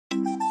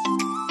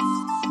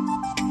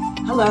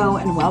Hello,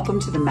 and welcome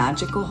to the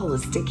Magical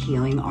Holistic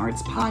Healing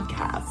Arts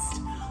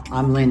Podcast.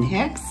 I'm Lynn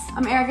Hicks.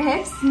 I'm Erica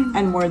Hicks.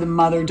 And we're the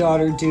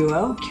mother-daughter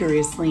duo,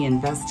 curiously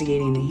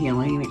investigating the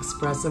healing and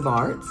expressive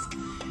arts,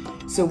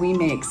 so we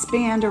may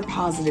expand our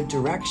positive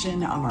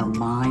direction of our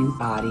mind,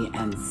 body,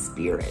 and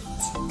spirit.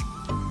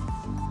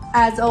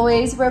 As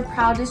always, we're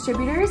proud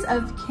distributors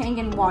of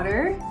Kangen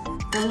water,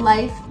 the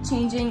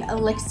life-changing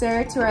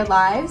elixir to our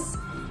lives.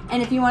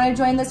 And if you want to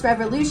join this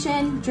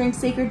revolution, drink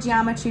sacred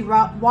geometry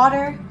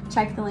water,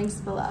 check the links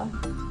below.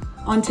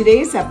 On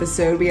today's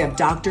episode, we have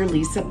Dr.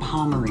 Lisa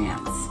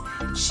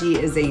Pomerantz. She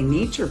is a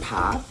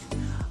naturopath,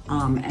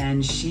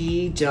 and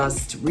she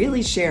just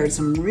really shared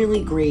some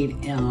really great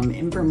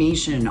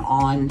information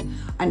on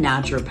a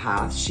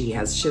naturopath. She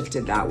has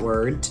shifted that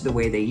word to the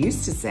way they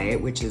used to say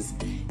it, which is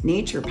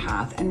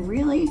naturepath, and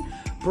really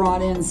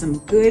brought in some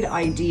good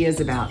ideas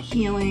about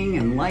healing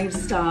and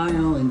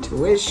lifestyle,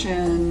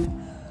 intuition.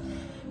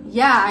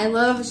 Yeah, I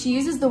love, she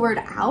uses the word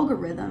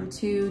algorithm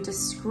to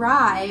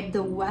describe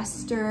the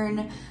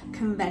Western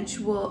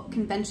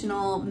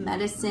conventional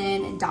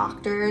medicine and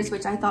doctors,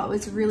 which I thought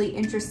was a really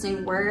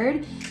interesting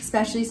word,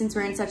 especially since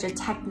we're in such a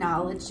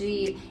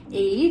technology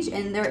age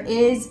and there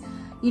is,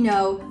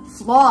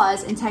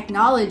 flaws in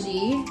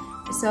technology.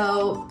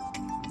 So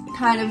it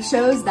kind of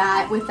shows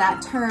that with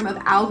that term of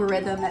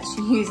algorithm that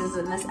she uses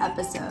in this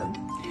episode.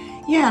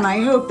 Yeah, and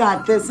I hope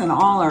that this and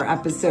all our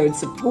episodes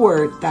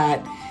support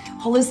that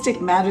holistic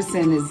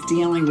medicine is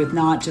dealing with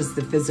not just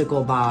the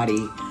physical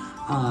body,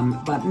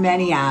 but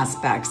many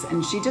aspects.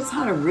 And she just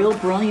had a real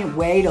brilliant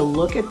way to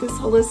look at this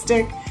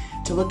holistic,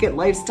 to look at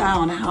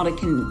lifestyle and how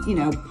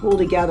to pull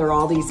together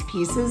all these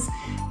pieces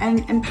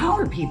and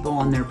empower people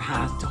on their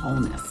path to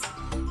wholeness.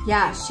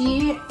 Yeah,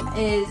 she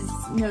is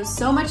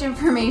so much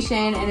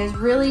information and is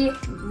really,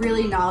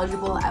 really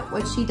knowledgeable at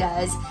what she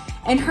does.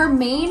 And her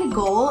main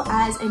goal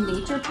as a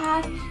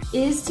naturopath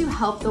is to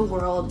help the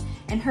world.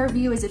 And her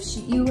view is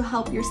if you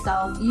help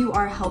yourself, you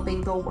are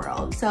helping the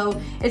world.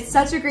 So it's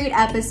such a great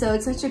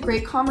episode, such a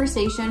great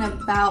conversation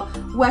about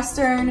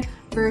Western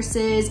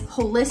versus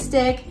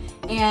holistic,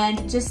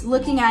 and just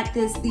looking at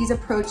these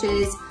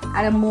approaches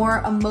at a more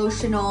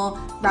emotional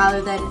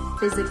rather than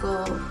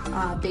physical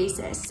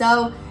basis.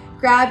 So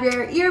grab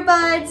your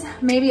earbuds,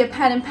 maybe a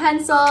pen and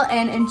pencil,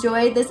 and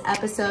enjoy this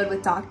episode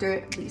with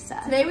Dr.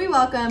 Lisa. Today we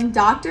welcome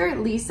Dr.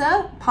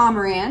 Lisa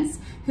Pomerantz,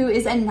 who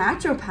is a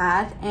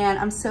naturopath, and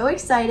I'm so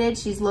excited.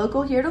 She's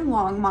local here to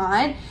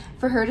Longmont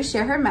for her to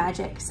share her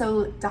magic.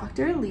 So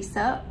Dr.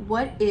 Lisa,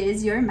 what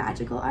is your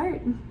magical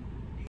art?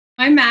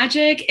 My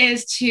magic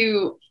is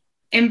to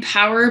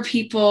empower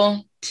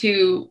people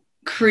to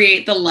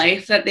create the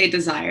life that they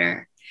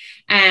desire.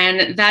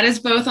 And that is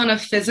both on a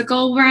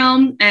physical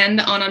realm and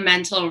on a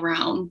mental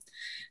realm,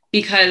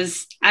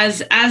 because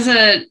it's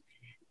either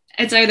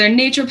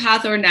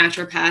naturopath or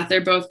naturopath.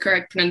 They're both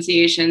correct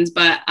pronunciations.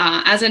 But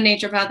as a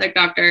naturopathic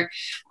doctor,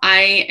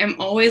 I am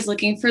always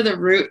looking for the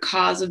root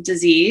cause of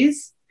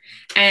disease.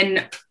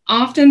 And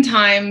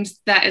oftentimes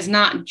that is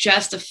not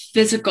just a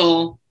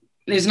physical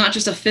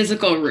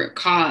root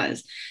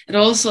cause. It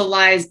also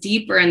lies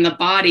deeper in the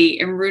body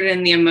and rooted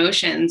in the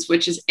emotions,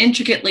 which is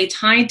intricately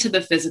tied to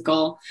the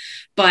physical.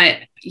 But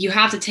you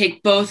have to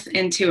take both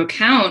into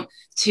account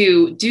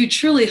to do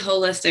truly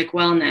holistic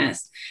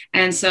wellness.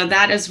 And so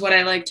that is what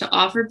I like to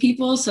offer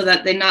people, so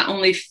that they not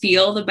only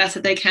feel the best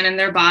that they can in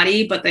their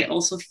body, but they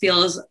also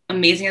feel as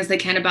amazing as they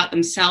can about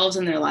themselves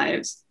and their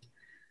lives.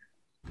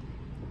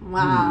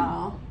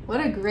 Wow.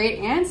 What a great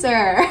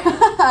answer.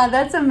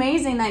 That's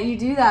amazing that you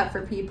do that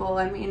for people.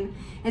 I mean,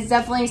 it's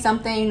definitely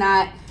something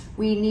that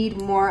we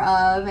need more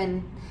of,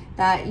 and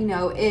that,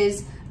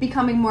 is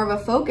becoming more of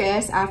a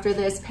focus after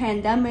this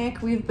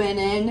pandemic we've been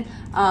in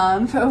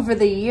for over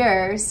the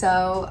years.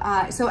 So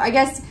I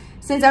guess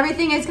since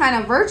everything is kind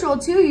of virtual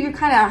too, you're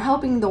kind of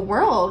helping the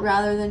world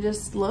rather than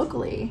just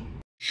locally.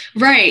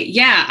 Right.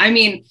 Yeah. I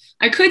mean,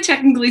 I could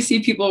technically see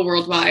people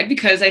worldwide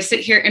because I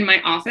sit here in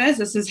my office.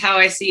 This is how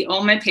I see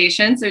all my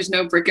patients. There's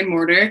no brick and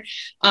mortar.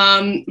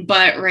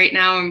 But right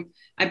now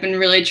I've been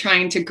really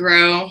trying to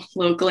grow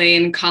locally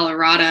in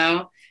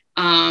Colorado.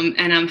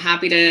 And I'm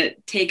happy to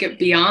take it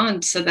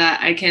beyond so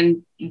that I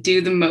can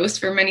do the most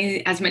for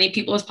as many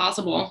people as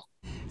possible.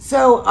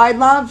 So I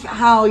love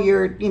how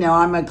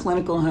I'm a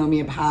clinical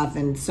homeopath,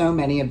 and so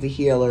many of the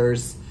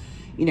healers,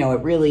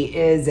 it really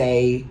is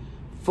a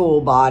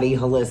full body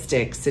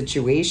holistic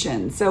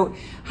situation. So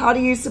how do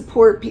you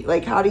support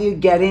how do you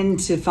get in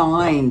to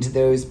find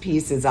those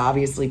pieces?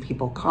 Obviously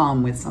people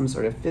come with some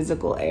sort of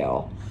physical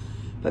ail,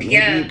 but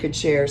maybe you could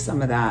share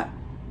some of that.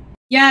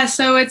 Yeah,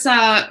 so it's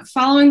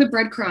following the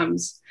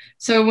breadcrumbs.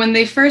 So when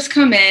they first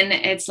come in,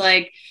 it's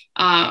like,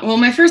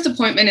 my first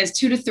appointment is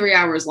 2 to 3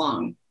 hours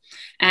long.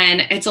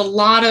 And it's a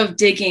lot of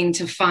digging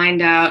to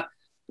find out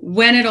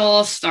when it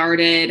all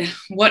started,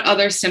 what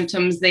other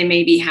symptoms they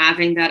may be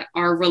having that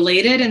are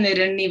related and they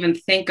didn't even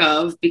think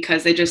of,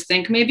 because they just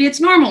think maybe it's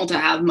normal to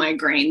have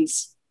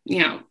migraines.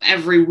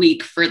 every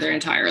week for their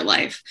entire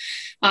life.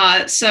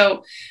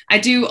 So I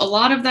do a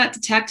lot of that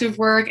detective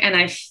work, and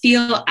I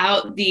feel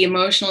out the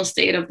emotional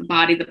state of the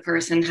body the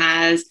person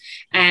has,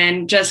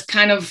 and just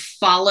kind of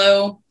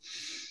follow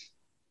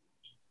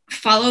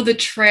the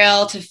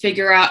trail to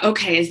figure out,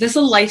 okay, is this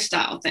a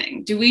lifestyle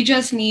thing? Do we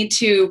just need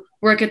to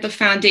work at the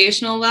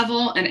foundational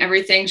level and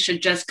everything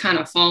should just kind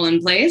of fall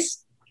in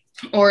place?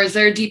 Or is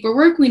there deeper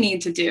work we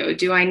need to do?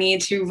 Do I need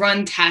to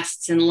run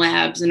tests in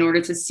labs in order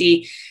to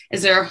see,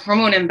 is there a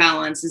hormone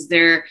imbalance?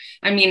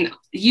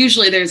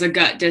 Usually there's a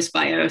gut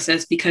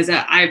dysbiosis, because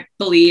I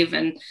believe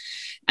in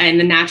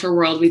the natural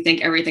world, we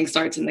think everything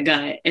starts in the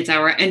gut. It's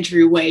our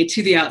entryway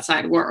to the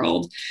outside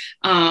world.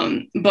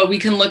 But we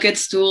can look at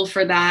stool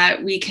for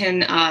that. We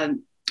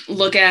can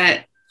look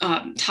at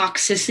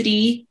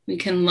toxicity. We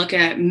can look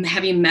at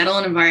heavy metal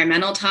and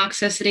environmental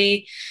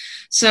toxicity.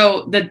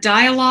 So the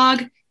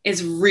dialogue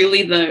is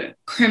really the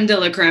creme de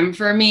la creme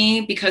for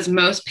me, because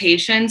most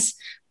patients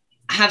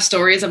have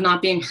stories of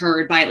not being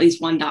heard by at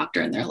least one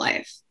doctor in their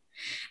life.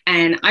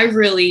 And I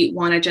really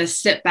want to just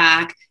sit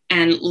back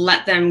and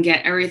let them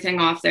get everything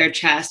off their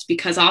chest,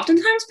 because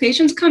oftentimes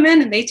patients come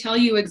in and they tell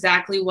you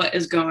exactly what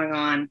is going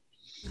on.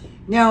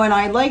 No, and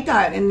I like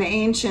that. In the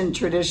ancient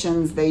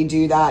traditions, they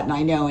do that. And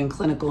I know in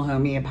clinical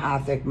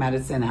homeopathic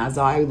medicine, as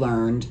I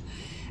learned,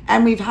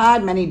 and we've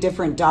had many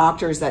different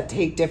doctors that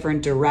take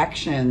different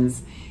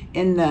directions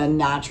in the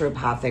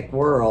naturopathic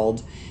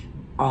world,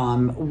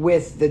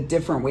 with the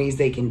different ways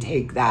they can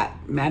take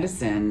that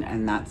medicine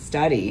and that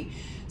study.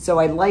 So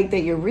I like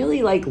that you're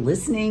really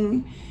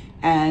listening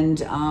and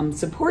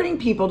supporting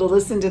people to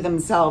listen to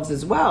themselves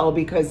as well,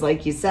 because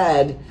like you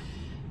said,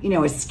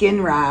 a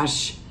skin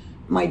rash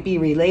might be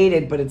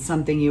related, but it's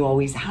something you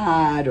always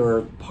had,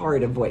 or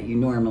part of what you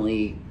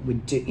normally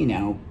would do.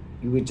 You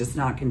would just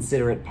not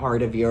consider it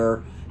part of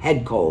your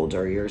head cold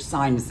or your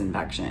sinus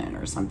infection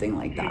or something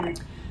like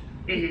that.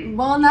 Mm-hmm.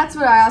 Well, and that's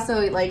what I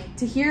also like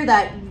to hear,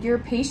 that your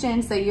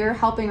patients that you're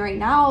helping right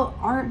now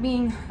aren't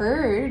being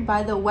heard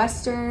by the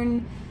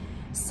Western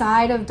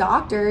side of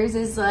doctors.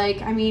 Is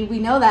we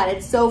know that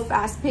it's so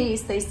fast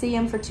paced. They see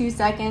them for 2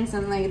 seconds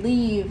and they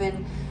leave.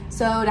 And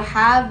so to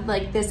have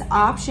this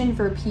option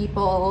for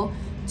people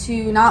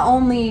to not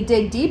only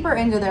dig deeper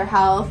into their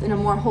health in a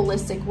more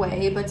holistic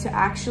way, but to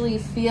actually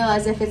feel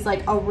as if it's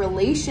a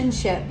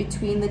relationship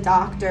between the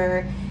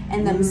doctor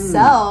and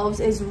themselves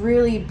is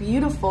really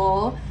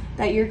beautiful,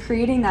 that you're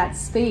creating that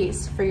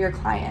space for your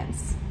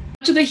clients.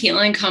 Much of the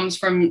healing comes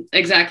from,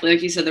 exactly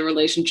like you said, the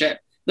relationship,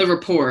 the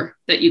rapport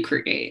that you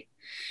create.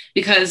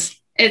 Because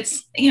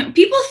it's,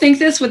 people think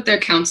this with their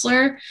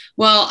counselor.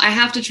 Well, I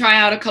have to try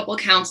out a couple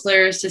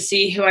counselors to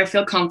see who I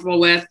feel comfortable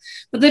with,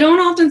 but they don't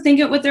often think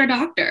it with their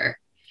doctor.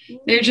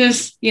 They're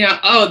just,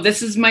 oh,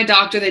 this is my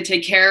doctor. They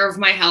take care of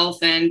my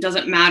health, and it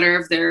doesn't matter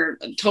if they're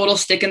a total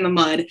stick in the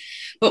mud.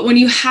 But when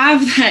you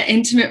have that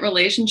intimate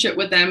relationship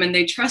with them and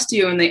they trust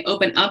you and they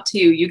open up to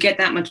you, you get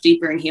that much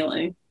deeper in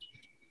healing.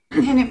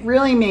 And it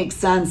really makes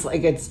sense.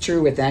 It's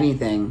true with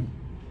anything,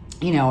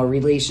 a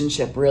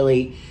relationship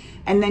really.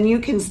 And then you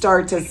can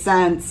start to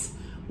sense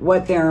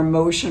what their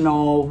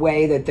emotional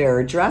way that they're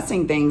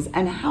addressing things,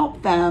 and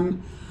help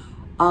them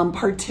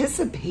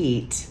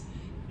participate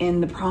in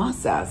the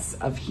process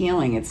of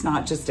healing. It's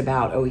not just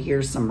about, oh,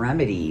 here's some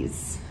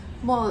remedies.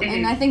 Well,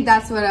 and I think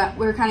that's what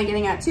we're kind of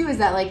getting at too, is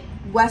that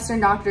Western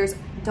doctors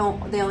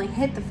they only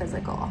hit the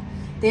physical.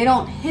 They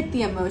don't hit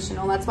the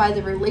emotional. That's why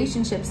the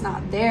relationship's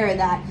not there,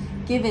 that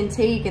give and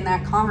take and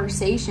that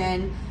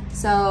conversation.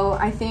 So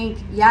I think,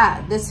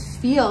 this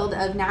field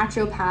of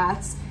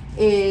naturopaths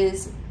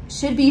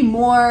should be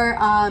more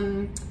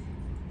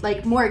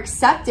more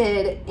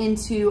accepted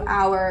into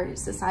our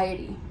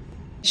society.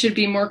 It should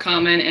be more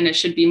common, and it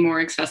should be more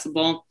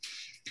accessible.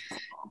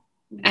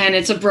 And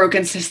it's a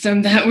broken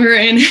system that we're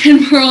in,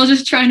 and we're all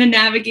just trying to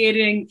navigate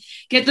and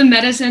get the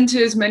medicine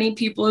to as many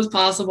people as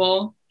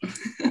possible.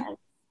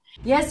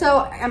 Yeah,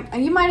 so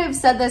you might have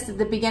said this at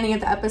the beginning of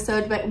the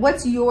episode, but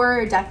what's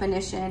your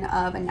definition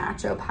of a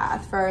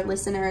naturopath for our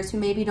listeners who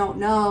maybe don't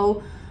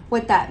know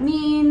what that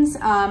means?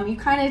 You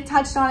kind of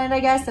touched on it, I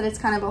guess, that it's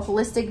kind of a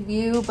holistic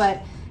view,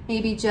 but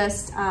maybe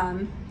just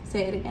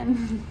say it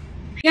again.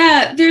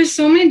 Yeah, there's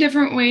so many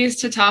different ways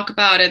to talk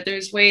about it.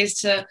 There's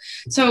ways to,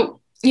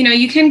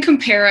 you can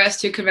compare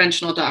us to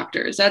conventional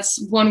doctors.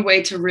 That's one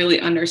way to really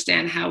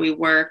understand how we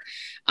work.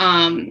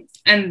 And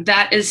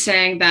that is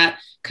saying that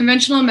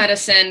conventional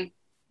medicine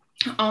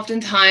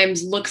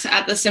oftentimes looks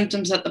at the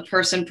symptoms that the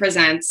person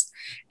presents,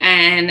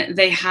 and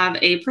they have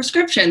a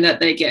prescription that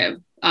they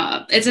give.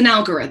 It's an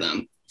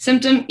algorithm.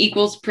 Symptom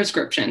equals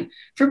prescription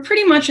for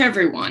pretty much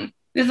everyone.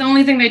 The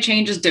only thing they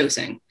change is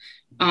dosing,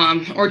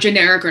 or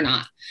generic or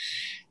not.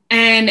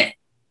 And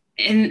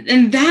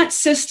in that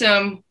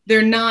system,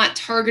 they're not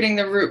targeting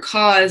the root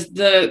cause.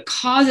 The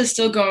cause is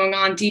still going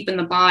on deep in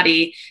the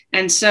body.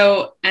 And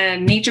so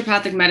in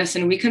naturopathic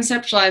medicine, we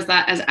conceptualize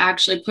that as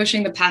actually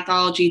pushing the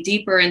pathology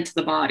deeper into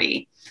the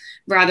body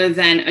rather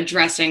than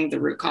addressing the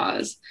root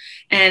cause.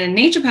 And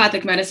in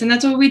naturopathic medicine,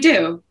 that's what we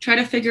do. Try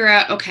to figure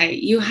out, okay,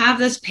 you have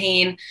this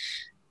pain.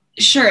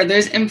 sure,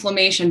 there's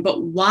inflammation,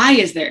 but why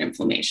is there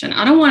inflammation?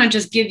 I don't want to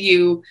just give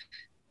you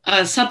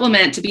a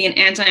supplement to be an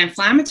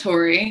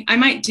anti-inflammatory. I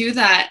might do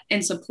that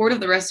in support of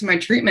the rest of my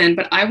treatment,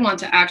 but I want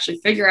to actually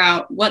figure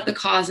out what the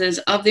cause is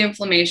of the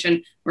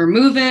inflammation,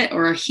 remove it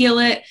or heal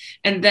it.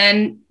 And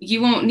then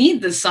you won't need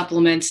the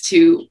supplements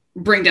to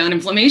bring down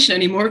inflammation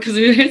anymore because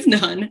there is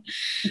none.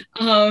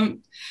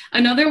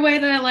 Another way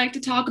that I like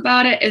to talk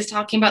about it is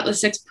talking about the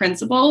 6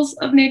 principles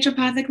of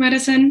naturopathic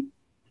medicine.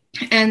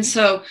 And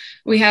so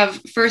we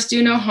have first,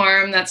 do no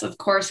harm. That's, of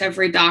course,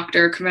 every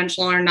doctor,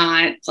 conventional or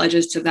not,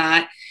 pledges to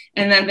that.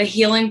 And then the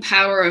healing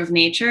power of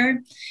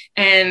nature.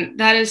 And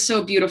that is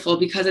so beautiful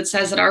because it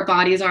says that our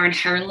bodies are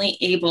inherently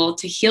able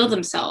to heal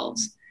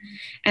themselves.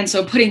 And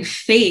so putting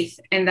faith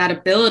in that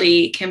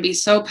ability can be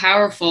so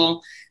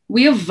powerful.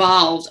 We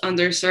evolved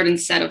under a certain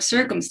set of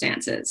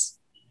circumstances.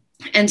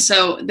 And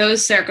so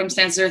those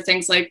circumstances are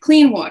things like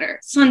clean water,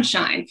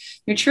 sunshine,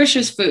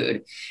 nutritious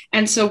food.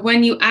 And so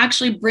when you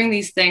actually bring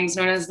these things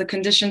known as the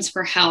conditions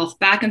for health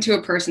back into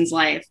a person's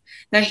life,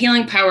 that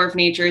healing power of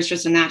nature is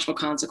just a natural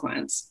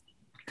consequence.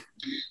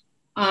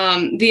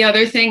 The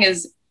other thing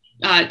is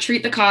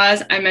treat the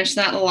cause. I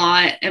mentioned that a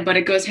lot, but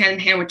it goes hand in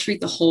hand with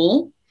treat the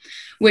whole,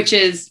 which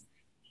is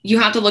you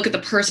have to look at the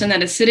person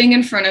that is sitting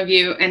in front of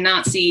you and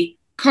not see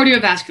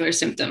cardiovascular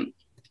symptom,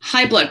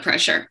 high blood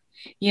pressure.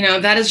 You know,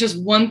 that is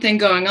just one thing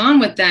going on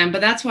with them.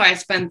 But that's why I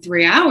spend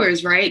 3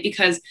 hours, right?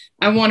 Because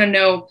I want to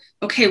know,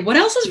 okay, what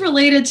else is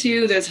related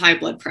to this high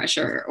blood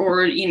pressure?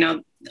 Or, you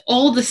know,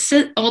 all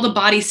the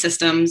body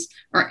systems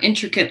are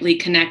intricately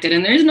connected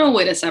and there's no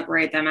way to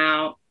separate them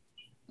out.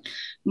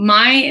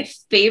 My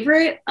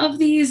favorite of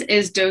these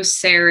is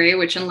docere,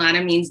 which in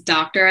Latin means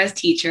doctor as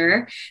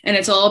teacher. And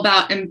it's all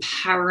about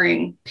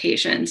empowering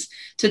patients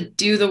to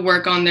do the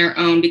work on their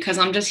own because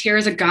I'm just here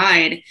as a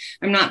guide.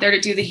 I'm not there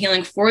to do the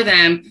healing for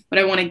them, but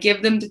I want to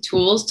give them the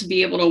tools to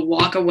be able to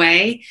walk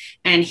away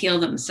and heal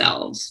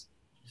themselves.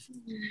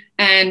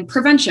 And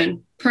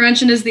prevention.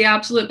 Prevention is the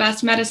absolute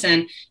best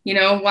medicine. You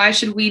know, why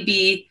should we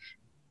be,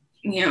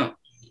 you know,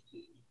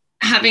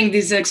 having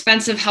these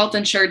expensive health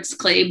insurance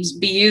claims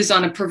be used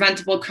on a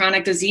preventable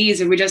chronic disease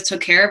if we just took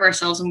care of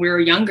ourselves when we were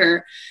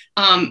younger?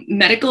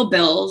 Medical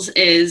bills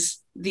is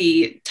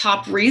the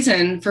top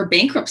reason for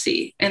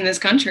bankruptcy in this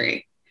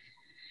country.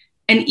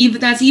 And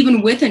that's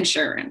even with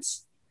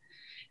insurance.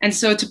 And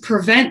so to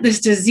prevent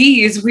this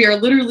disease, we are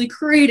literally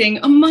creating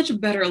a much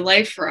better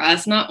life for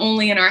us, not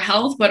only in our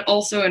health, but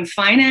also in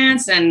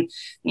finance and,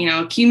 you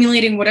know,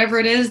 accumulating whatever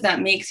it is that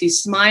makes you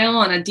smile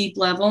on a deep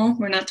level.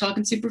 We're not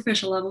talking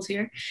superficial levels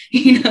here,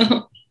 you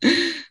know.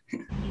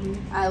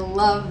 I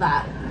love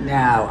that.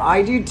 No,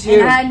 I do too.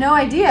 And I had no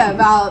idea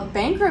about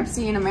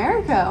bankruptcy in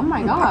America. Oh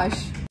my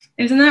gosh.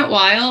 Isn't that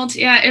wild?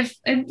 Yeah,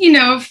 you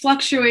know, it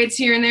fluctuates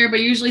here and there, but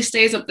usually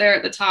stays up there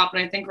at the top.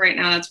 And I think right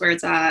now that's where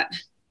it's at.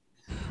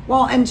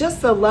 Well, and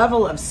just the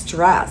level of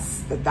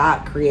stress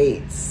that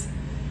creates.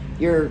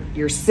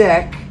 You're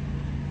sick,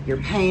 you're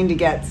paying to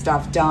get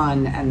stuff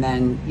done, and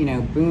then, you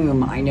know,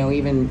 boom, I know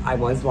even I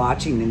was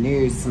watching the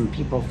news, some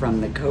people from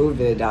the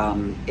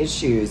COVID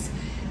issues,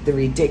 the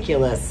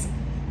ridiculous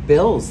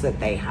bills that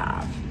they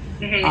have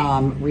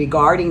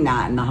regarding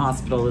that and the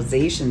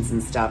hospitalizations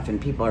and stuff,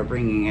 and people are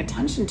bringing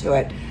attention to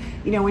it.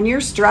 You know, when you're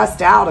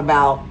stressed out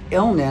about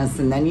illness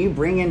and then you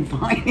bring in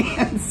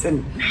finance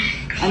and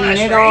I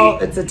mean,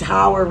 it's a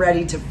tower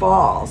ready to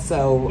fall.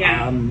 So,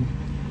 yeah.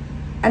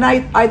 And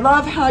I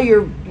love how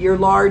you're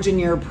large in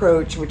your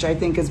approach, which I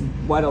think is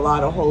what a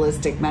lot of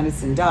holistic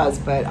medicine does,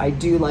 but I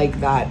do like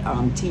that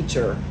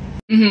teacher.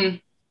 Mm-hmm.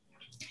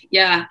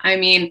 Yeah. I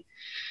mean,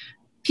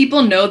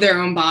 people know their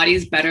own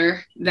bodies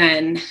better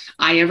than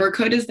I ever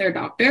could as their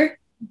doctor.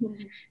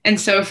 Mm-hmm. And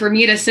so for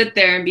me to sit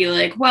there and be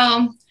like,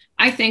 well,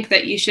 I think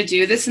that you should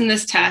do this and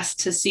this test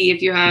to see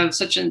if you have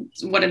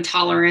what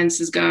intolerance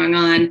is going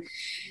on.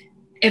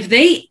 If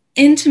they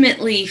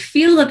intimately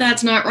feel that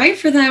that's not right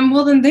for them,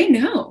 well, then they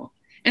know.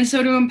 And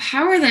so to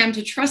empower them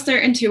to trust their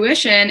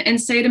intuition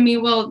and say to me,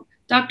 well,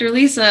 Dr.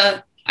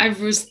 Lisa, I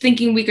was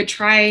thinking we could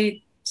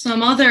try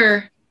some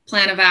other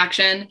plan of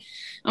action.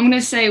 I'm going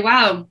to say,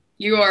 wow,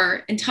 you are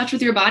in touch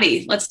with your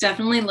body. Let's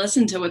definitely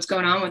listen to what's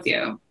going on with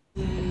you.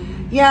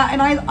 Yeah,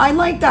 and I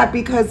like that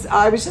because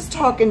I was just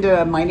talking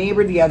to my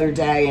neighbor the other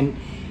day and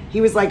he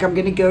was like, I'm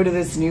going to go to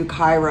this new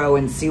chiro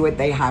and see what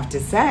they have to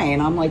say.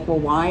 And I'm like, well,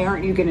 why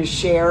aren't you going to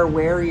share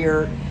where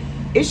your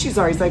issues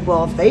are? He's like,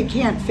 well, if they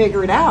can't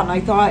figure it out. And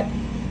I thought,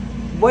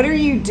 what are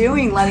you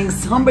doing letting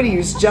somebody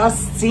who's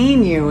just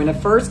seen you in the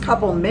first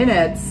couple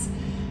minutes,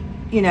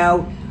 you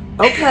know,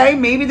 okay,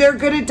 maybe they're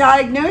good at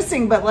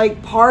diagnosing, but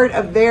like part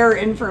of their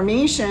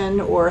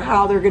information or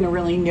how they're going to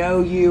really know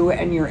you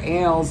and your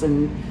ails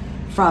and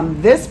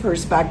from this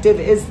perspective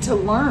is to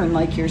learn,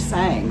 like you're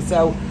saying.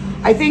 So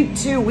I think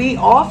too, we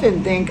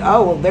often think,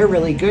 oh, well, they're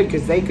really good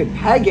because they could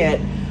peg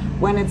it,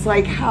 when it's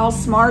like, how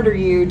smart are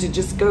you to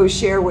just go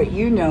share what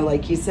you know,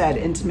 like you said,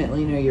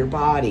 intimately know your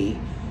body.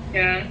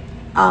 Yeah.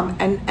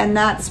 And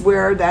that's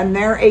where then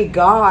they're a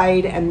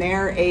guide and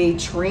they're a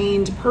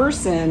trained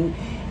person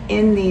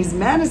in these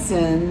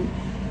medicine.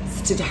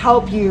 to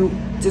help you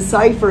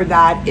decipher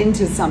that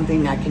into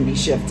something that can be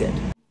shifted.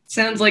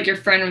 Sounds like your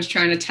friend was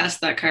trying to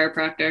test that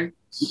chiropractor.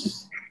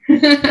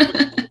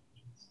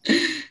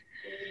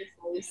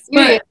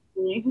 But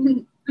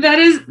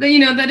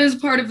that is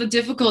part of the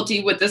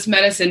difficulty with this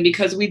medicine,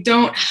 because we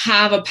don't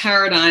have a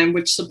paradigm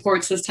which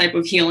supports this type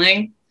of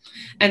healing.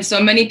 And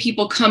so many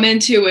people come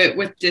into it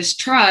with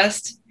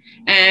distrust,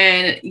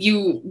 and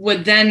you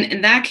would then,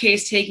 in that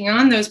case, taking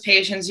on those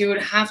patients, you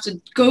would have to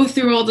go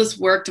through all this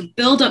work to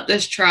build up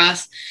this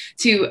trust,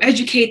 to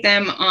educate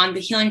them on the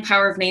healing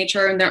power of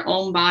nature and their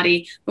own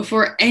body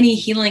before any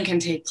healing can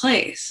take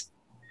place.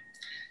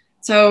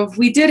 So if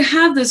we did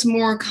have this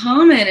more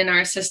common in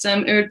our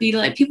system, it would be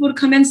like people would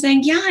come in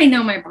saying, yeah, I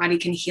know my body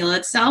can heal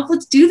itself.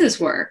 Let's do this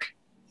work.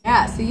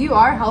 Yeah, so you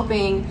are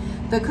helping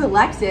the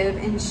collective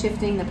in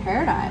shifting the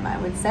paradigm, I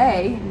would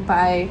say,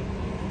 by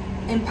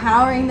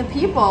empowering the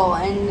people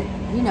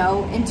and, you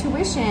know,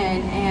 intuition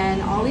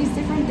and all these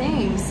different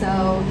things.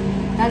 So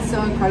that's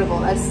so incredible.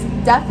 That's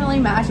definitely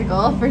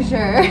magical for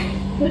sure.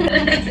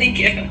 Thank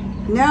you.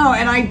 No,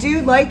 and I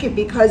do like it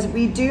because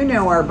we do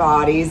know our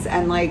bodies,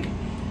 and like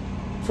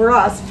for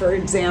us, for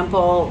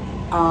example,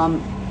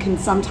 can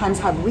sometimes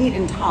have wheat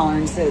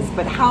intolerances,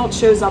 but how it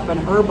shows up in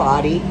her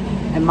body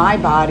and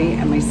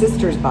my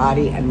sister's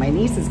body and my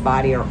niece's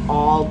body are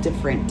all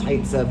different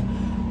types of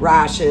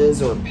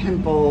rashes or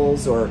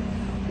pimples or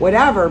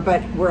whatever,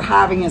 but we're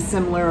having a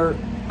similar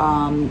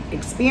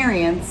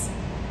experience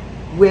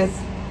with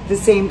the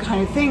same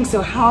kind of thing.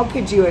 So how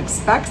could you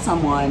expect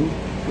someone,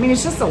 I mean,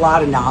 it's just a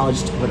lot of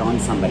knowledge to put on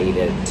somebody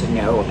to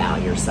know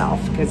about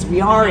yourself, because we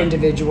are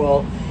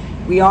individual.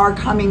 We are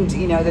coming to,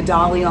 you know, the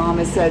Dalai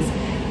Lama says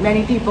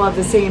many people have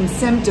the same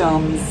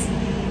symptoms,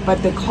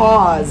 but the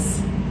cause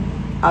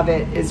of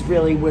it is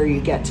really where you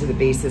get to the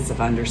basis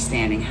of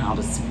understanding how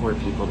to support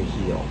people to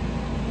heal.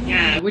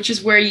 Yeah, which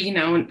is where, you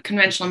know,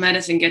 conventional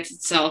medicine gets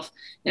itself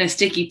in a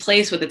sticky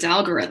place with its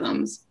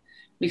algorithms,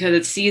 because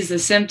it sees the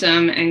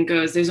symptom and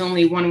goes, there's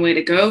only one way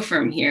to go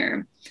from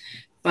here.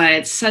 But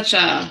it's such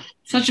a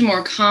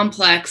more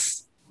complex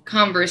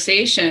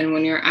conversation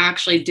when you're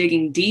actually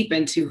digging deep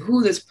into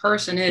who this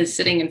person is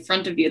sitting in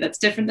front of you that's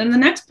different than the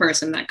next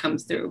person that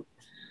comes through.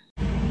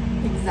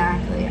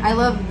 Exactly. I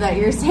love that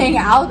you're saying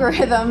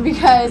algorithm,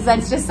 because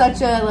that's just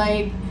such a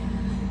like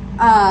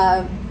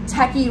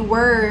techie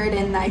word,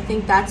 and I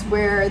think that's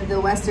where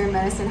the Western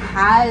medicine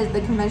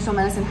the conventional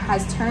medicine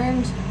has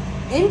turned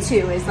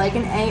into, is like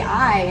an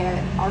AI,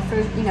 or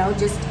for, you know,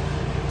 just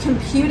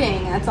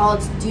computing. That's all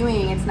it's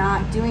doing. It's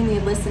not doing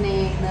the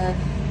listening, the,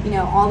 you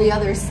know, all the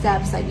other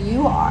steps that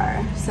you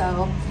are.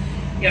 So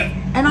yeah.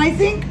 And I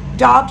think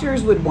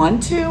doctors would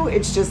want to,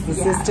 it's just the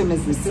system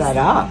isn't set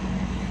up.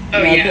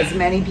 Oh, yeah. Because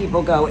many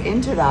people go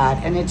into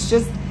that, and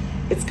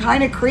it's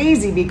kind of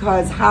crazy,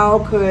 because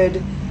how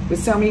could,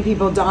 with so many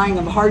people dying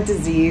of heart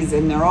disease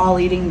and they're all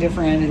eating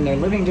different and they're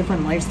living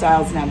different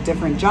lifestyles and have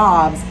different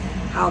jobs,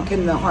 how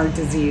can the heart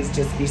disease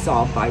just be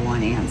solved by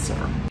one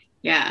answer?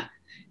 Yeah,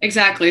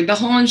 exactly. The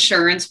whole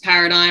insurance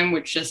paradigm,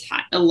 which just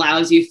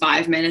allows you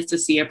 5 minutes to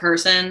see a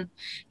person,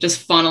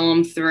 just funnel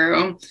them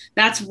through.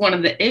 That's one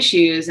of the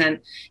issues. And,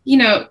 you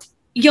know,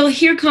 you'll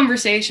hear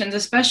conversations,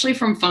 especially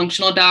from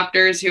functional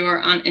doctors who are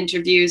on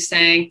interviews,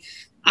 saying,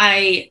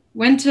 I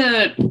went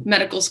to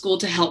medical school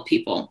to help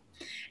people.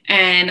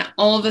 And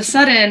all of a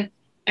sudden,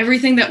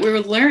 everything that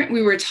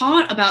we were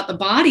taught about the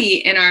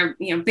body in our,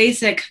 you know,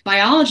 basic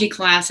biology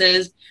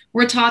classes,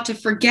 we're taught to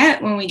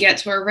forget when we get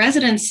to our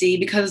residency,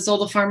 because it's all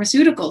the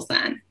pharmaceuticals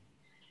then.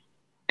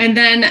 And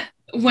then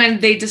when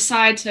they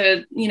decide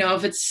to, you know,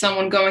 if it's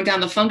someone going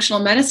down the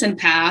functional medicine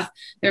path,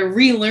 they're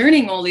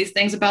relearning all these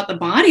things about the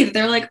body that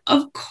they're like,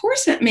 of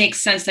course it makes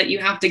sense that you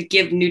have to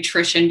give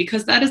nutrition,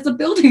 because that is the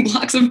building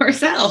blocks of our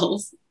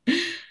cells.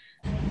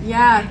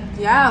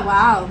 Yeah,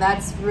 wow,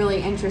 that's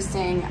really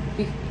interesting,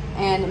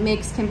 and it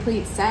makes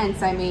complete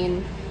sense. I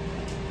mean,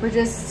 it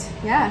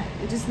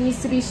just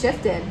needs to be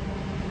shifted.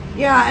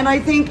 Yeah, and I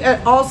think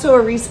also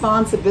a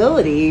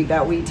responsibility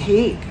that we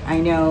take. I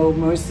know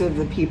most of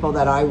the people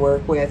that I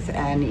work with,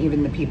 and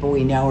even the people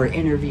we know or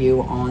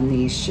interview on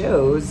these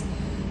shows,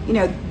 you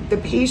know, the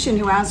patient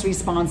who has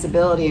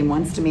responsibility and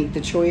wants to make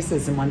the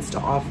choices and wants to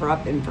offer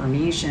up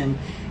information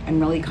and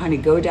really kind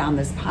of go down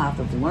this path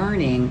of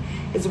learning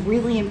is a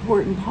really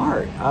important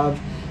part of,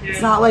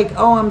 it's not like,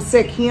 oh, I'm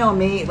sick, heal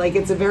me. Like,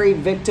 it's a very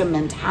victim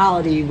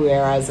mentality,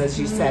 whereas, as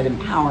you said,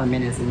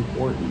 empowerment is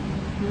important.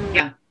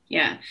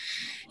 Yeah.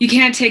 You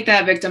can't take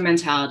that victim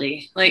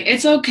mentality. Like,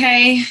 it's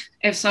okay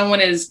if someone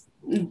is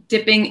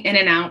dipping in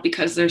and out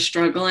because they're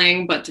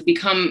struggling, but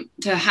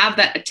to have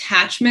that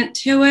attachment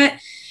to it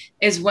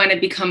is when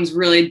it becomes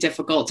really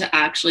difficult to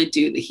actually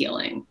do the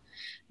healing,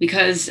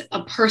 because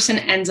a person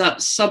ends up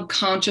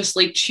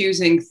subconsciously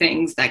choosing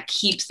things that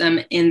keeps them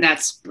in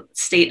that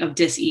state of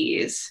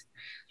dis-ease.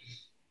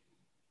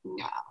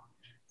 Yeah.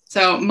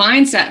 So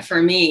mindset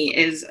for me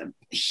is a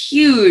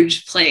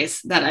huge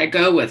place that I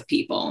go with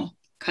people,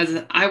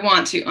 because I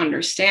want to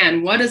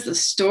understand, what is the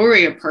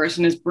story a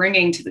person is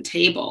bringing to the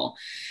table?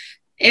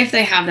 If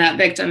they have that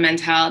victim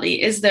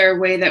mentality, is there a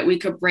way that we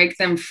could break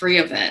them free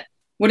of it?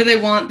 What do they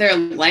want their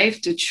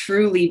life to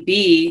truly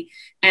be?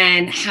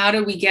 And how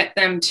do we get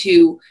them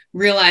to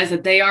realize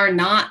that they are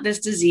not this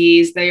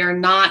disease? They are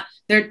not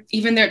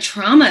even their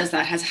traumas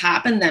that has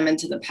happened them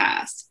into the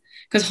past.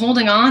 Because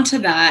holding on to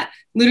that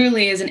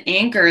literally is an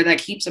anchor that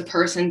keeps a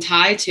person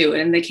tied to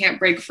it, and they can't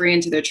break free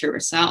into their truer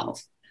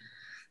self.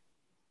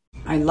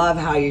 I love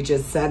how you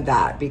just said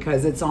that,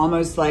 because it's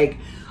almost like,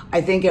 I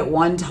think at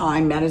one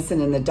time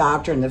medicine and the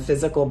doctor and the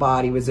physical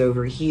body was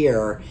over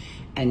here,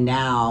 and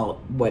now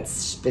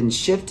what's been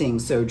shifting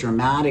so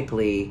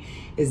dramatically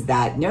is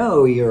that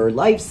no, your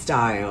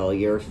lifestyle,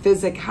 your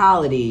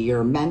physicality,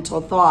 your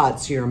mental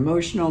thoughts, your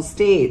emotional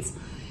states,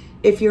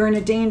 if you're in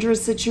a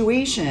dangerous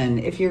situation,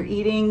 if you're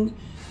eating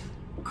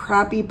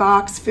crappy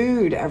box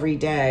food every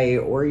day,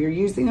 or you're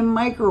using a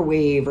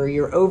microwave, or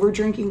you're over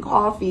drinking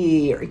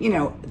coffee, or, you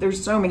know,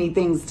 there's so many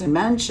things to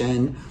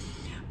mention,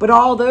 but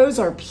all those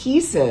are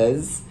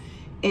pieces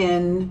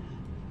in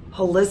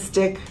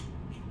holistic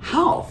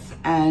health.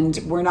 And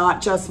we're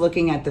not just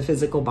looking at the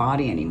physical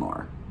body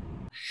anymore.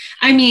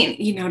 I mean,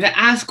 you know, to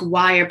ask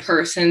why a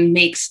person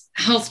makes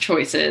health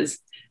choices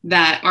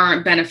that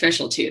aren't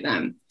beneficial to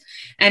them.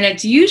 And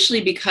it's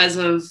usually because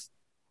of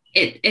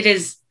it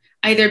is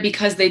either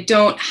because they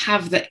don't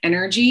have the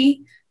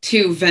energy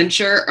to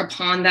venture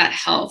upon that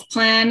health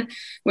plan,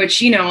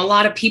 which, you know, a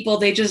lot of people,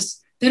 they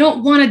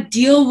don't want to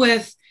deal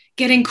with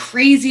getting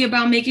crazy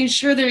about making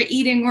sure they're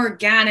eating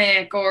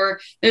organic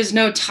or there's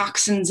no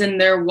toxins in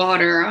their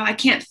water. Oh, I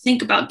can't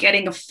think about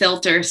getting a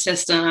filter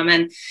system.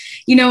 And,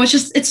 you know,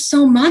 it's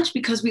so much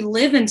because we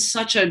live in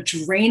such a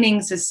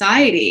draining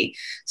society.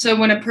 So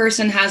when a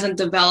person hasn't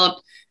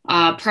developed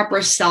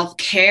proper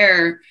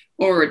self-care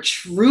or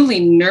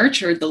truly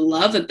nurtured the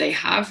love that they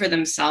have for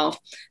themselves,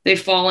 they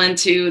fall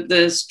into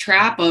this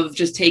trap of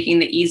just taking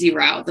the easy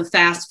route, the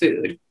fast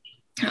food,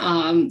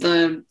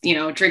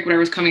 drink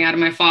whatever's coming out of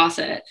my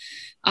faucet.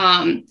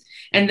 And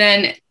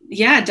then,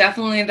 yeah,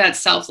 definitely that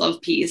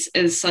self-love piece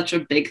is such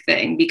a big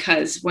thing,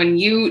 because when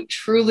you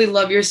truly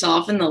love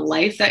yourself and the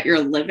life that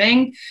you're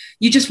living,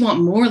 you just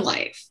want more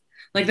life.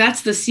 Like,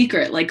 that's the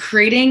secret, like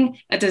creating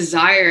a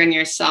desire in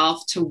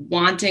yourself to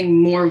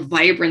wanting more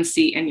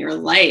vibrancy in your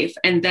life.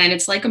 And then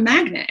it's like a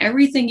magnet.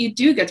 Everything you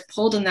do gets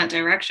pulled in that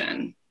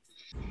direction.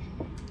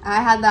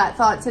 I had that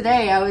thought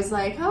today. I was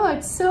like, oh,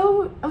 it's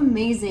so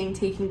amazing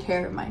taking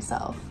care of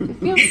myself. It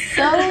feels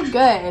so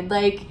good.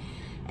 Like,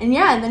 and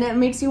yeah, and then it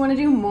makes you want to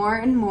do more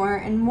and more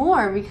and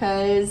more,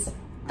 because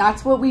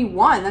that's what we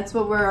want. That's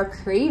what we're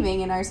craving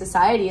in our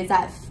society, is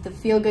that the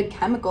feel-good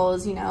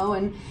chemicals, you know.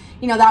 And,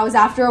 you know, that was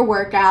after a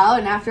workout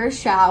and after a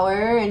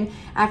shower and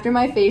after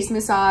my face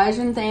massage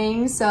and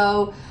things.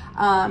 So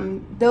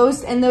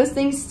those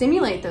things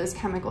stimulate those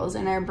chemicals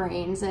in our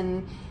brains.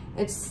 And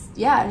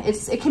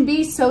it can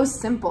be so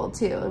simple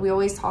too. We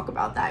always talk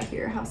about that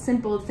here, how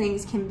simple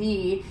things can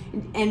be.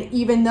 And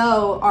even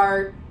though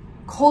our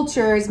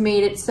culture has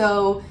made it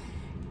so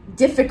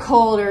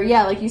difficult, or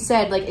like you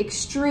said, like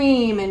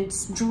extreme and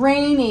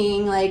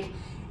draining, like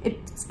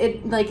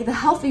like the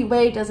healthy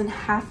way doesn't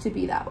have to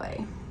be that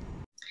way.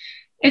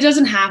 It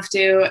doesn't have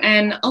to.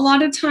 And a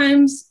lot of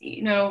times,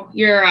 you know,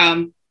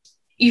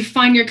 you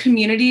find your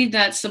community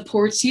that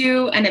supports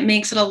you, and it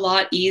makes it a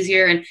lot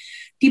easier. And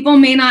people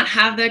may not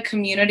have that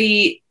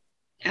community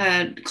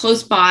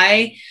close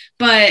by,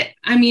 but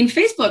I mean,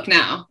 Facebook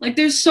now, like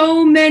there's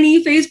so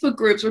many Facebook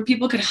groups where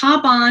people could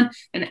hop on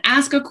and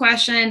ask a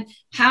question.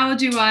 How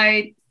do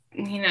I,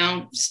 you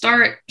know,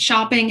 start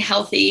shopping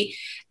healthy?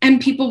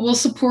 And people will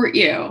support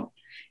you.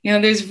 You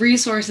know, there's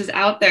resources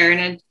out there,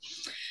 and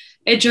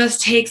it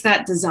just takes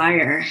that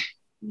desire.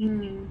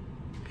 Mm.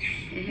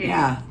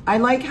 Yeah, I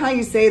like how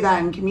you say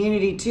that, and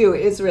community too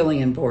is really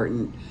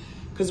important,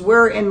 because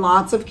we're in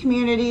lots of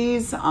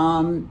communities,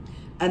 and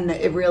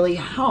it really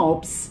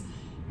helps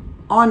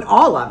on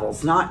all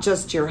levels, not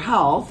just your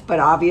health, but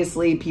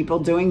obviously people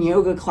doing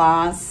yoga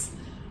class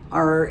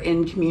are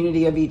in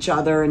community of each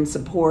other and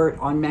support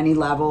on many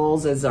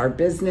levels, as our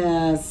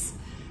business,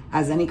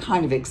 as any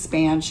kind of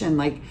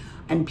expansion,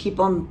 and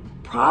people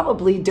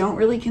probably don't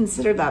really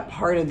consider that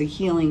part of the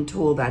healing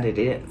tool that it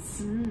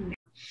is. Mm.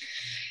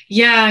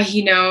 Yeah,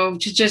 you know,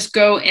 to just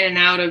go in and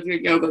out of your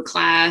yoga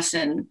class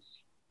and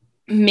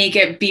make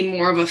it be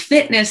more of a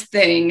fitness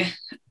thing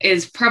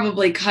is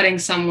probably cutting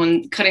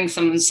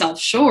someone's self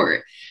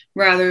short,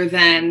 rather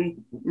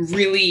than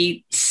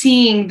really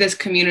seeing this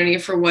community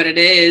for what it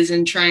is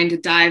and trying to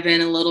dive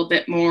in a little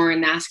bit more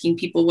and asking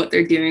people what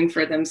they're doing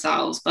for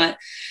themselves. But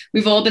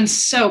we've all been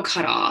so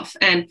cut off.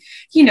 And,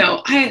 you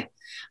know,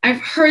 I've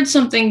heard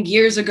something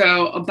years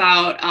ago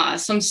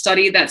about some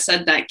study that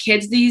said that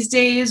kids these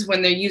days,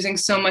 when they're using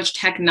so much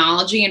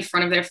technology in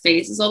front of their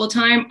faces all the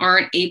time,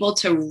 aren't able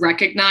to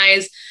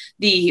recognize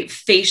the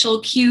facial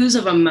cues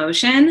of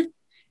emotion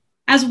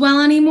as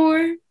well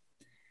anymore.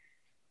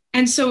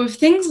 And so if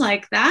things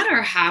like that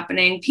are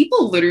happening,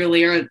 people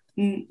literally are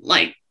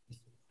like,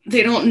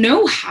 they don't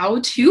know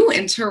how to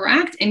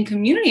interact in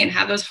community and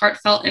have those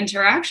heartfelt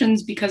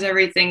interactions, because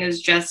everything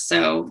is just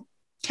so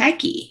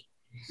techy.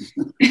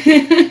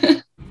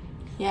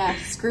 Yeah,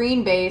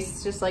 screen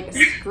based, just like a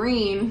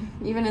screen.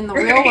 Even in the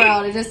real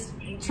world, it just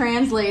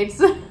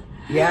translates.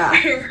 Yeah.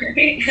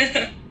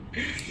 Right.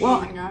 Well,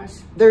 oh my gosh.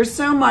 There's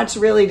so much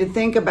really to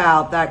think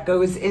about that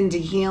goes into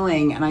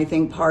healing. And I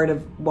think part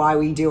of why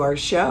we do our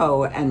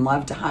show and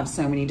love to have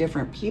so many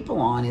different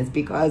people on is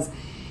because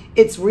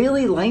it's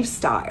really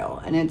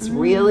lifestyle, and it's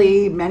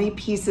really many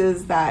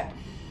pieces that,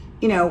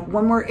 you know,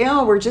 when we're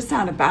ill, we're just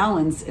out of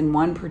balance in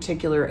one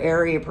particular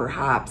area,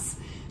 perhaps,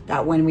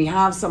 that when we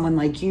have someone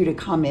like you to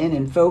come in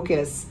and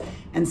focus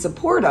and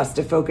support us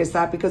to focus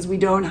that, because we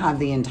don't have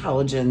the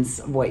intelligence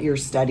of what your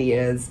study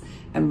is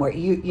and what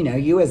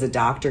you as a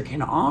doctor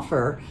can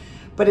offer,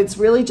 but it's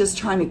really just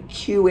trying to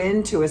cue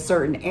into a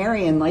certain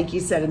area. And like you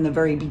said in the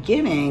very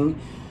beginning,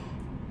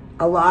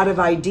 a lot of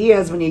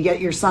ideas, when you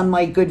get your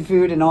sunlight, good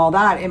food and all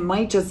that, it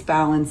might just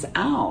balance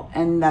out.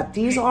 And that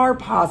these are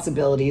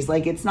possibilities.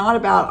 Like, it's not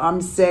about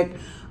I'm sick,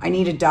 I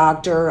need a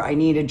doctor, I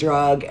need a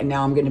drug, and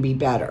now I'm going to be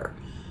better,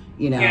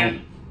 you know?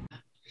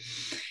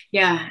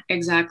 Yeah,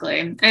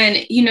 exactly.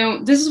 And, you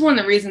know, this is one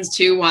of the reasons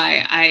too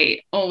why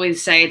I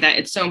always say that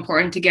it's so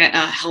important to get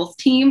a health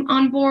team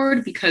on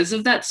board, because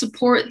of that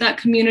support, that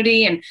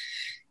community. And,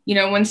 you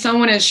know, when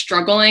someone is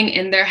struggling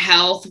in their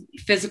health,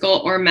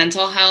 physical or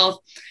mental health,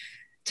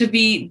 to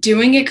be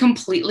doing it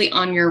completely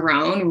on your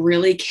own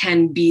really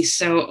can be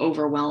so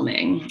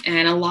overwhelming.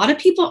 And a lot of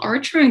people are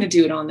trying to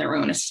do it on their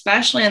own,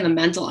 especially in the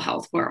mental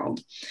health world.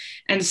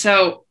 And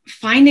so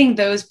finding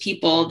those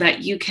people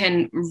that you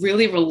can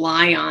really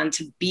rely on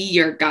to be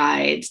your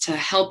guides, to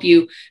help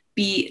you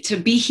be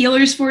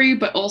healers for you,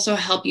 but also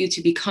help you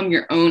to become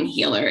your own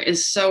healer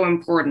is so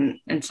important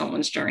in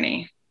someone's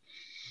journey.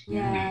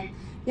 Yeah.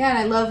 Yeah. And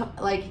I love,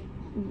 like,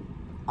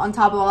 on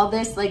top of all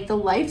this, like, the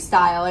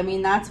lifestyle. I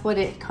mean, that's what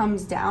it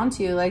comes down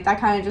to. Like, that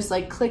kind of just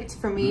like clicked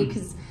for me,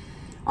 because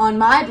on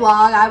my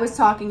blog, I was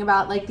talking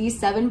about like these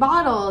 7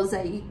 bottles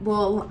that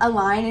will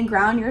align and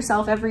ground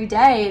yourself every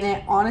day. And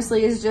it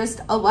honestly is just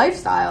a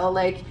lifestyle.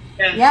 Like,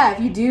 yeah, if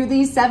you do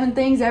these 7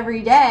 things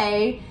every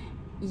day,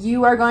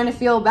 you are going to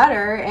feel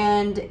better.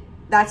 And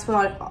that's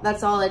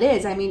all it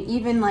is. I mean,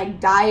 even like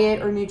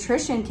diet or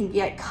nutrition can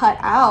get cut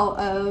out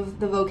of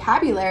the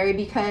vocabulary,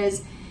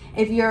 because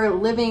if you're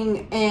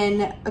living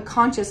in a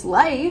conscious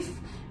life,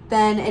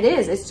 then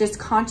it's just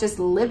conscious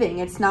living.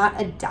 It's not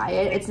a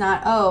diet. It's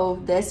not,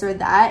 oh, this or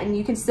that. And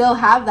you can still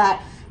have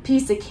that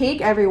piece of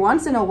cake every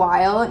once in a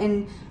while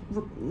and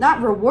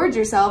not reward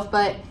yourself,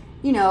 but,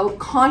 you know,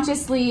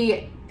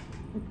 consciously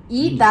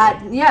eat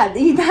that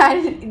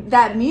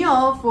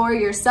meal for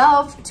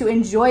yourself, to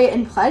enjoy it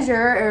in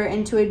pleasure,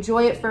 and to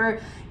enjoy it for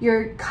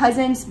your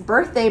cousin's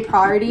birthday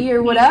party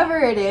or whatever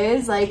it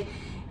is. Like,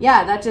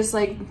 yeah, that just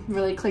like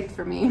really clicked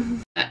for me.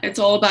 It's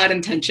all about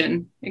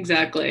intention.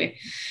 Exactly.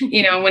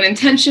 You know, when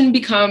intention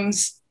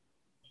becomes,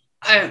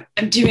 I'm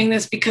doing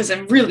this because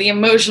I'm really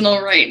emotional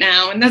right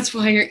now, and that's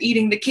why you're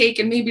eating the cake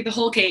and maybe the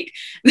whole cake,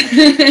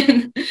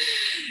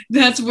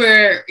 that's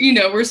where, you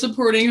know, we're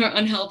supporting our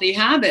unhealthy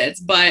habits.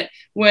 But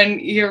when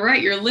you're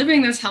right, you're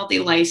living this healthy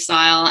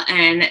lifestyle,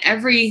 and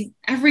every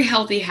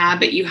healthy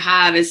habit you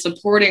have is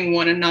supporting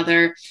one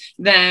another,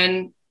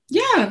 then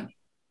yeah,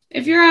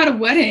 if you're at a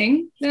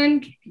wedding,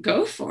 then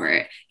go for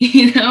it,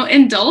 you know,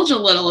 indulge a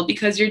little,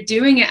 because you're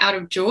doing it out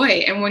of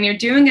joy. And when you're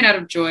doing it out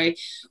of joy,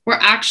 we're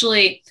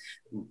actually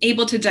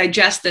able to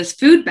digest this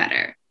food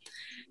better.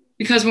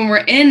 Because when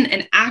we're in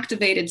an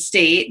activated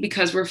state,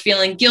 because we're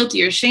feeling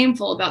guilty or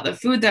shameful about the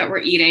food that we're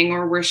eating,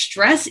 or we're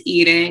stress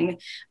eating,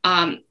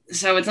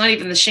 so it's not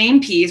even the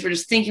shame piece, we're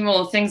just thinking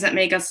all the things that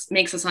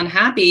makes us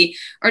unhappy,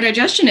 our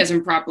digestion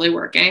isn't properly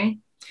working.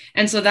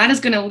 And so that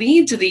is going to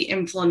lead to the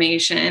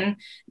inflammation,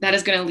 that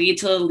is going to lead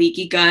to a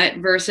leaky gut,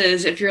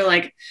 versus if you're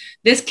like,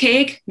 this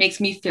cake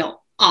makes me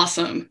feel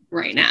awesome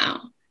right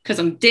now because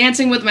I'm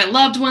dancing with my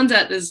loved ones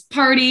at this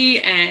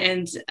party,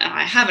 and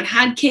I haven't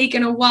had cake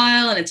in a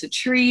while, and it's a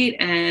treat,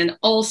 and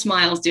all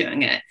smiles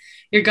doing it.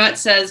 Your gut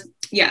says,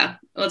 yeah,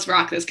 let's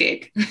rock this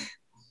cake.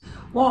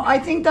 Well, I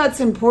think that's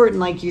important.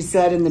 Like you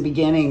said in the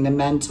beginning, the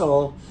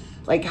mental,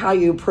 like how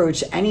you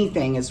approach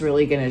anything is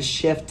really going to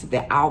shift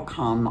the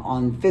outcome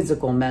on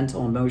physical,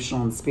 mental,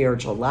 emotional, and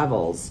spiritual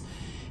levels.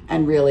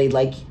 And really,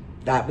 like,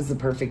 that was the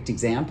perfect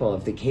example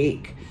of the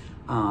cake.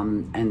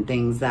 And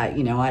things that,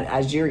 you know,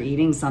 as you're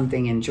eating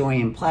something in joy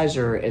and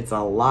pleasure, it's a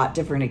lot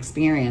different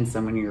experience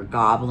than when you're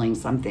gobbling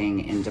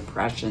something in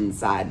depression,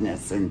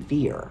 sadness, and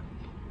fear.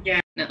 Yeah,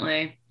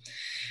 definitely.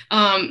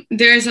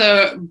 There's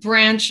a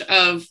branch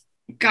of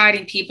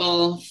guiding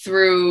people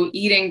through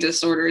eating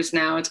disorders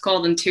now. It's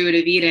called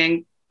intuitive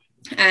eating.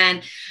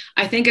 And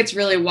I think it's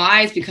really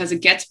wise because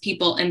it gets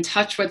people in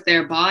touch with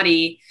their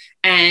body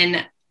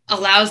and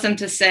allows them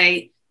to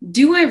say,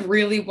 do I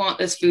really want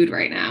this food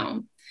right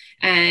now?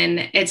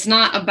 And it's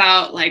not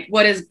about like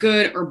what is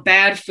good or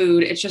bad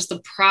food. It's just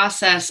the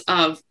process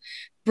of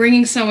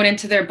bringing someone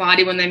into their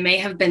body when they may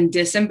have been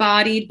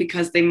disembodied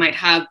because they might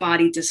have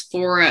body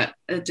dysphoria,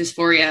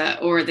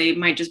 or they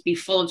might just be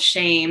full of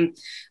shame,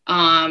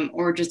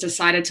 or just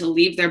decided to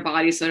leave their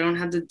body so they don't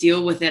have to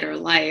deal with it or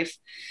life.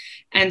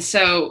 And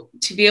so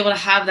to be able to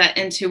have that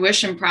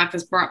intuition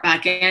practice brought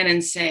back in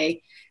and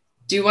say,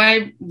 do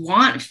I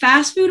want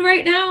fast food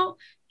right now?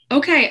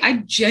 Okay,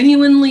 I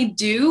genuinely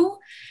do.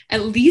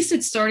 At least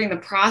it's starting the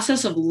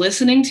process of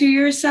listening to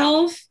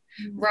yourself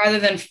rather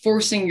than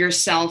forcing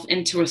yourself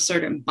into a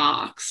certain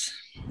box.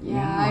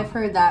 Yeah, I've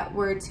heard that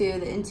word too,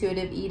 the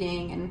intuitive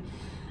eating.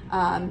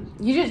 And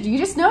you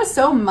just know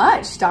so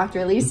much,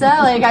 Dr. Lisa.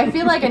 Like, I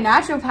feel like a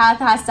naturopath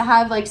has to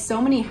have like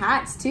so many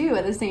hats too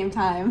at the same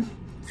time.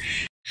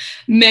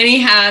 Many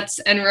hats,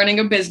 and running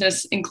a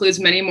business includes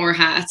many more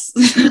hats.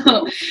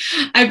 So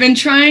I've been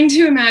trying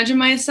to imagine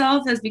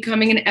myself as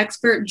becoming an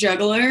expert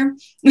juggler.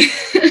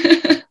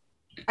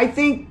 I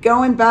think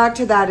going back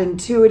to that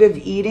intuitive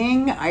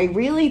eating, I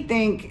really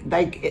think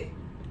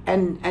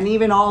and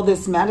even all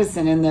this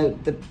medicine and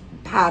the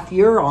path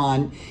you're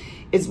on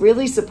is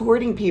really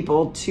supporting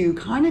people to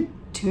kind of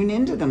tune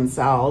into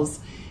themselves.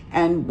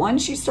 And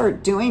once you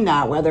start doing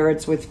that, whether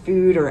it's with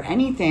food or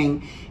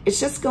anything, it's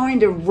just going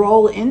to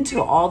roll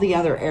into all the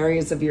other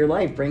areas of your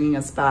life, bringing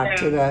us back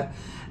to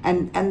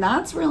and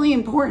that's really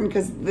important,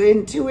 because the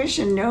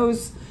intuition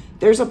knows,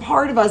 there's a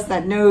part of us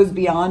that knows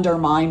beyond our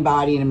mind,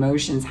 body, and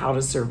emotions how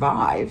to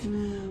survive.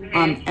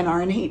 And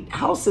our innate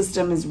health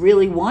system is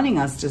really wanting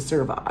us to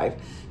survive.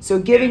 So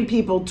giving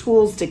people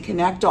tools to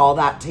connect all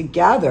that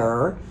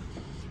together,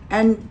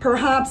 and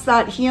perhaps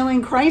that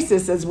healing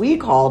crisis, as we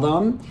call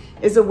them,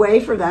 is a way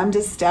for them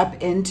to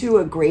step into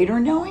a greater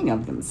knowing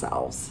of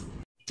themselves.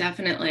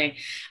 Definitely.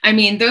 I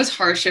mean, those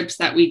hardships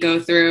that we go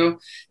through,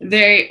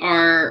 they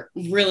are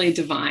really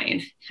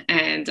divine.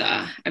 And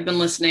I've been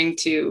listening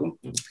to,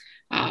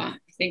 I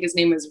think his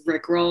name is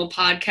Rick Roll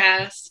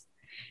podcast,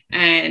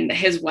 and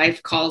his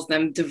wife calls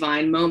them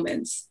divine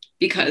moments,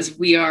 because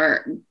we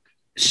are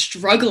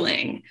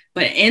struggling,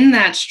 but in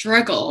that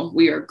struggle,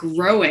 we are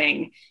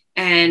growing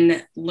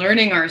and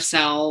learning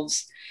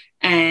ourselves.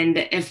 And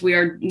if we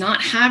are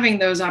not having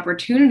those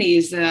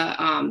opportunities,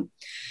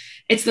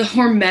 it's the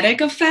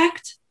hormetic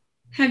effect.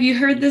 Have you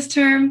heard this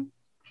term?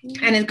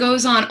 And it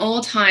goes on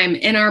all time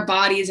in our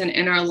bodies and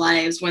in our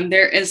lives. When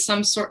there is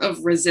some sort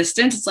of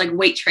resistance, it's like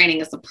weight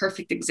training is the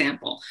perfect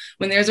example.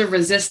 When there's a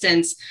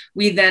resistance,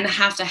 we then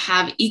have to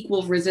have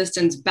equal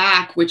resistance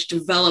back, which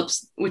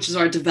is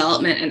our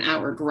development and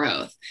our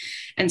growth.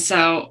 And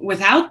so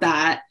without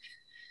that,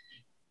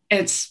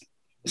 it's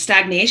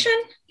stagnation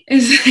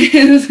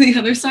is the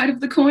other side of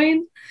the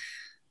coin.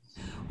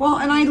 Well,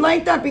 and I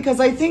like that, because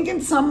I think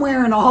in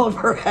somewhere in all of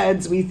our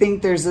heads, we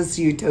think there's this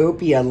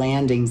utopia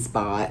landing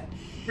spot.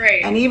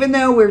 Right. And even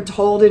though we're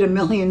told it a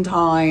million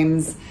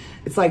times,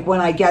 it's like, when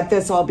I get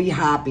this, I'll be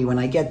happy. When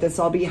I get this,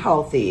 I'll be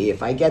healthy.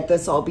 If I get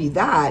this, I'll be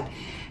that.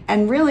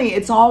 And really,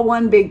 it's all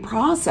one big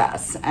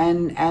process.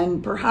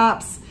 And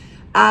perhaps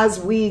as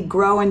we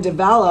grow and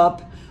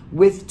develop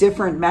with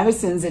different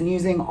medicines and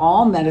using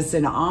all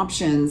medicine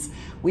options,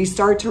 we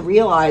start to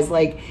realize,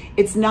 like,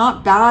 it's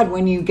not bad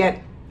when you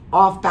get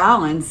off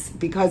balance,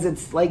 because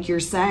it's like you're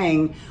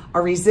saying,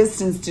 a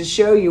resistance to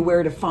show you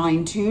where to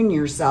fine tune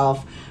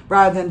yourself,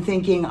 rather than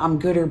thinking I'm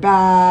good or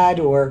bad,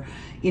 or,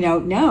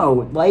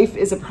 no, life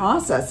is a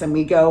process, and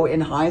we go in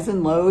highs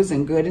and lows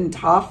and good and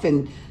tough,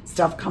 and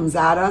stuff comes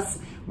at us.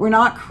 We're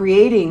not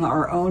creating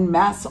our own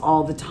mess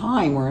all the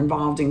time. We're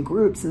involved in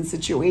groups and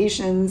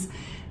situations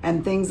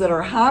and things that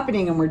are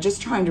happening, and we're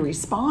just trying to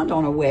respond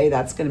on a way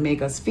that's going to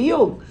make us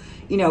feel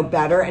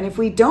better. And if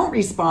we don't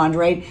respond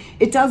right,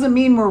 it doesn't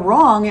mean we're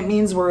wrong. It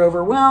means we're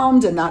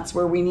overwhelmed, and that's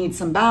where we need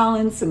some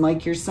balance. And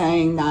like you're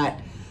saying,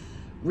 that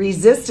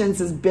resistance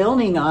is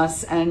building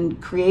us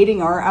and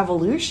creating our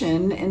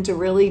evolution into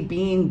really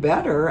being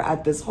better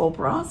at this whole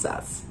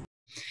process.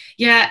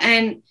 Yeah.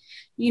 And,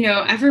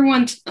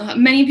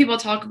 many people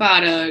talk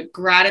about a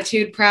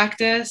gratitude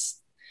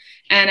practice,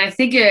 and I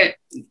think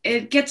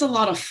it gets a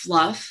lot of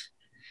fluff,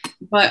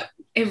 but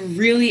it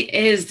really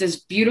is this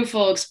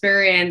beautiful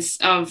experience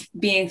of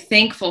being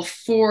thankful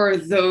for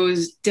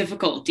those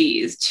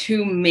difficulties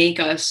to make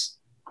us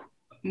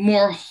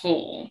more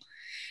whole.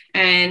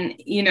 And,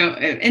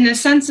 in a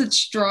sense, it's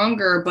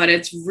stronger, but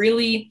it's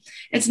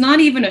not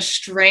even a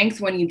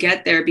strength when you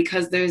get there,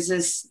 because there's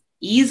this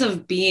ease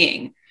of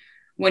being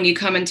when you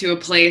come into a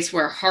place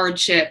where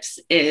hardships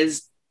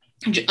is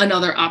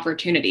another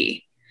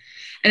opportunity.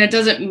 And it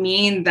doesn't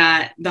mean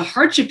that the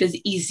hardship is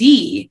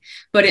easy,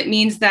 but it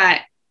means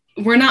that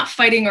we're not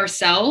fighting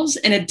ourselves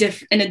in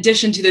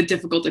addition to the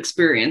difficult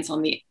experience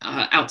on the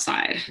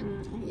outside.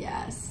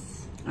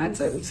 Yes.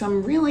 That's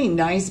some really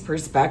nice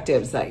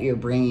perspectives that you're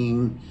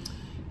bringing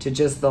to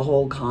just the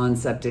whole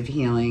concept of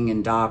healing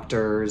and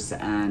doctors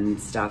and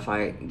stuff.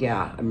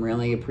 I'm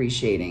really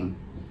appreciating.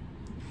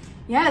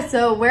 Yeah,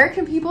 so where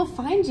can people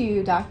find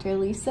you, Dr.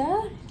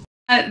 Lisa?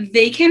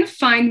 They can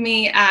find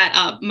me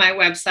at my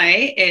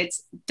website.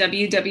 It's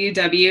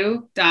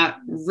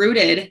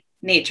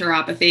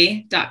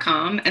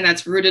www.rootednaturopathy.com, and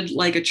that's rooted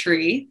like a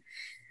tree.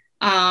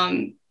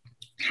 And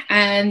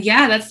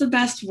yeah, that's the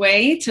best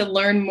way to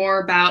learn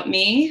more about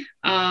me.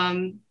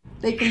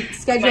 They can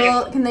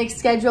schedule. Can they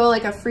schedule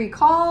like a free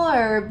call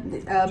or?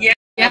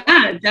 Yeah,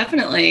 Yeah,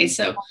 definitely.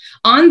 So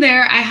on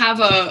there, I have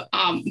a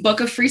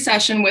book a free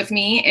session with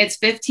me. It's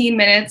 15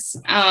 minutes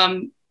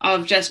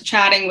of just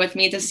chatting with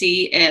me to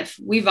see if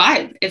we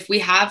vibe, if we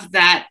have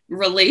that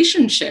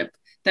relationship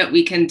that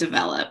we can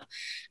develop.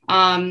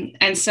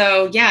 And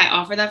so, yeah, I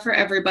offer that for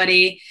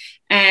everybody.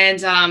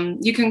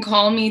 And you can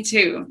call me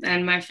too.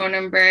 And my phone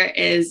number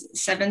is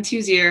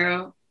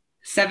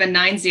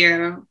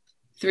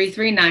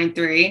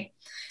 720-790-3393.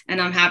 And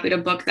I'm happy to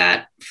book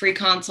that free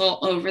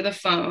consult over the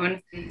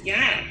phone.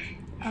 Yeah.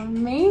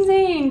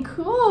 Amazing.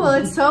 Cool. Well,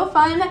 it's so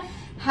fun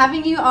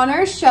having you on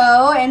our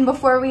show. And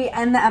before we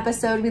end the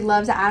episode, we'd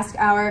love to ask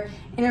our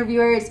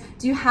interviewers,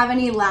 do you have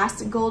any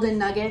last golden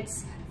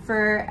nuggets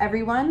for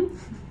everyone?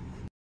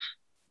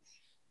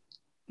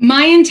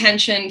 My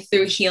intention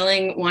through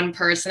healing one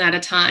person at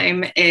a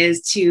time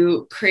is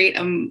to create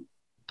a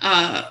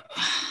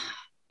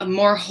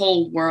more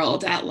whole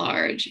world at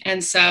large.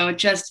 And so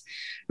just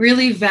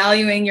really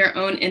valuing your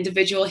own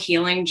individual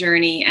healing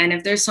journey. And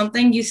if there's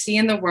something you see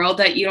in the world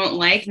that you don't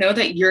like, know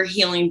that your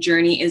healing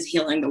journey is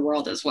healing the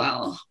world as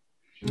well.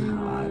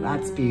 Oh,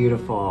 that's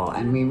beautiful.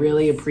 And we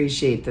really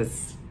appreciate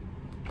this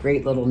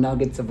great little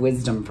nuggets of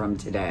wisdom from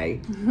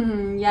today.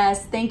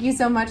 Yes. Thank you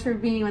so much for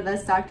being with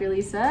us, Dr.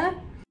 Lisa.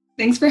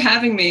 Thanks for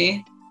having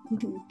me.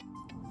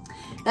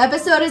 The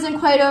episode isn't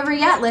quite over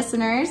yet,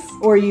 listeners.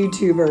 Or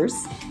YouTubers.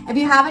 If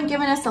you haven't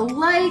given us a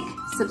like,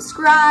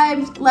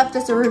 subscribed, left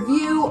us a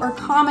review, or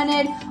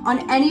commented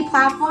on any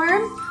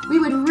platform, we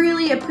would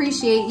really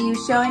appreciate you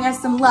showing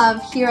us some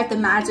love here at the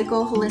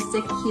Magical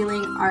Holistic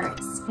Healing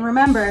Arts. And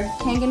remember,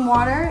 Kangen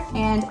water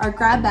and our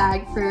grab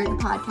bag for the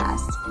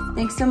podcast.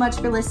 Thanks so much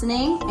for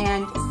listening,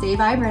 and stay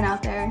vibrant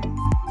out there.